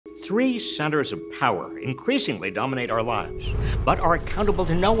Three centers of power increasingly dominate our lives, but are accountable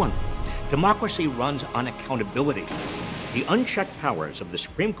to no one. Democracy runs on accountability. The unchecked powers of the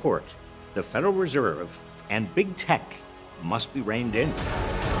Supreme Court, the Federal Reserve, and big tech must be reined in.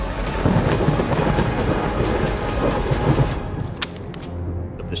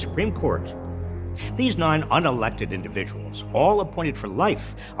 Of the Supreme Court, these 9 unelected individuals, all appointed for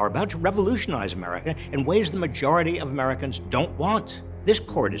life, are about to revolutionize America in ways the majority of Americans don't want. This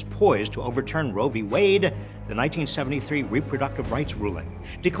court is poised to overturn Roe v. Wade, the 1973 reproductive rights ruling,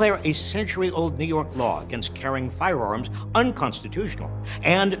 declare a century-old New York law against carrying firearms unconstitutional,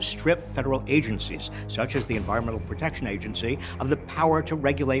 and strip federal agencies, such as the Environmental Protection Agency, of the power to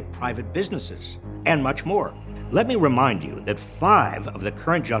regulate private businesses, and much more. Let me remind you that 5 of the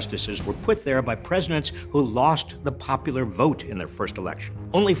current justices were put there by presidents who lost the popular vote in their first election.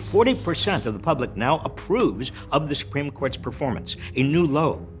 Only 40% of the public now approves of the Supreme Court's performance, a new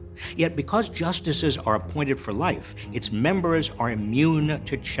low. Yet because justices are appointed for life, its members are immune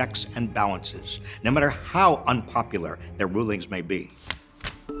to checks and balances, no matter how unpopular their rulings may be.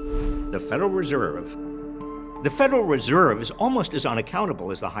 The Federal Reserve is almost as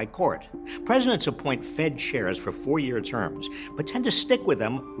unaccountable as the High Court. Presidents appoint Fed chairs for 4-year terms, but tend to stick with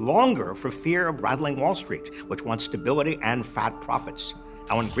them longer for fear of rattling Wall Street, which wants stability and fat profits.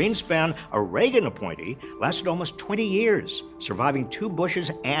 Alan Greenspan, a Reagan appointee, lasted almost 20 years, surviving 2 Bushes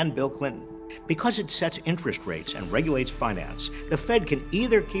and Bill Clinton. Because it sets interest rates and regulates finance, the Fed can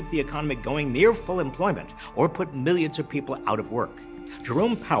either keep the economy going near full employment or put millions of people out of work.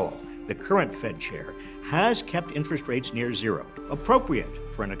 Jerome Powell, the current Fed chair, has kept interest rates near zero,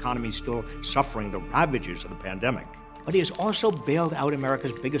 appropriate for an economy still suffering the ravages of the pandemic. But he has also bailed out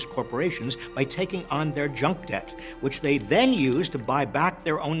America's biggest corporations by taking on their junk debt, which they then use to buy back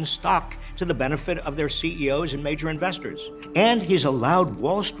their own stock to the benefit of their CEOs and major investors. And he's allowed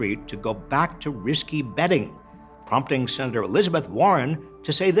Wall Street to go back to risky betting, prompting Senator Elizabeth Warren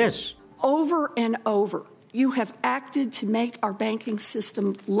to say this: "Over and over, you have acted to make our banking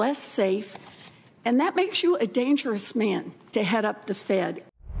system less safe, and that makes you a dangerous man to head up the Fed."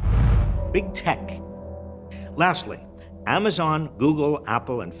 Big tech. Lastly, Amazon, Google,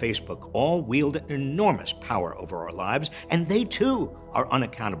 Apple, and Facebook all wield enormous power over our lives, and they too are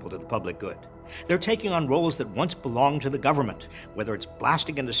unaccountable to the public good. They're taking on roles that once belonged to the government, whether it's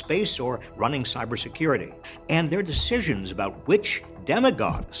blasting into space or running cybersecurity. And their decisions about which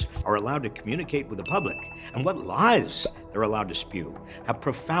demagogues are allowed to communicate with the public and what lies they're allowed to spew have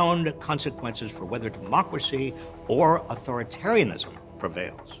profound consequences for whether democracy or authoritarianism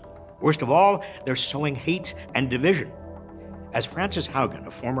prevails. Worst of all, they're sowing hate and division. As Frances Haugen,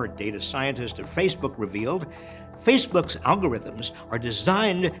 a former data scientist at Facebook, revealed, Facebook's algorithms are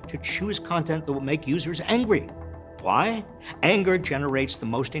designed to choose content that will make users angry. Why? Anger generates the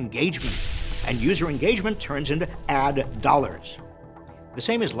most engagement, and user engagement turns into ad dollars. The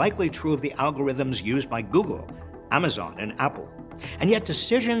same is likely true of the algorithms used by Google, Amazon, and Apple. And yet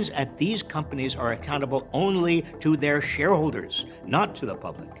decisions at these companies are accountable only to their shareholders, not to the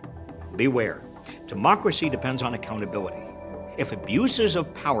public. Beware, democracy depends on accountability. If abuses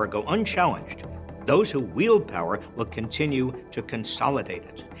of power go unchallenged, those who wield power will continue to consolidate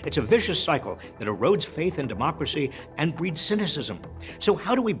it. It's a vicious cycle that erodes faith in democracy and breeds cynicism. So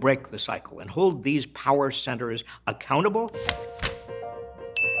how do we break the cycle and hold these power centers accountable?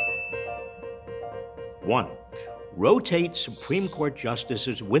 1. Rotate Supreme Court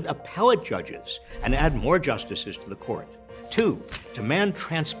justices with appellate judges and add more justices to the court. 2. Demand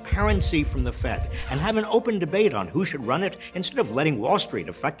transparency from the Fed and have an open debate on who should run it instead of letting Wall Street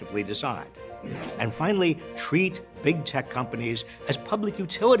effectively decide. And finally, treat big tech companies as public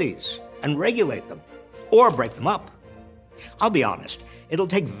utilities and regulate them, or break them up. I'll be honest, it'll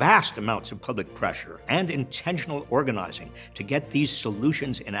take vast amounts of public pressure and intentional organizing to get these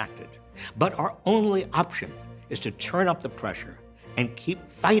solutions enacted. But our only option is to turn up the pressure and keep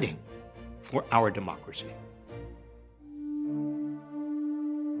fighting for our democracy.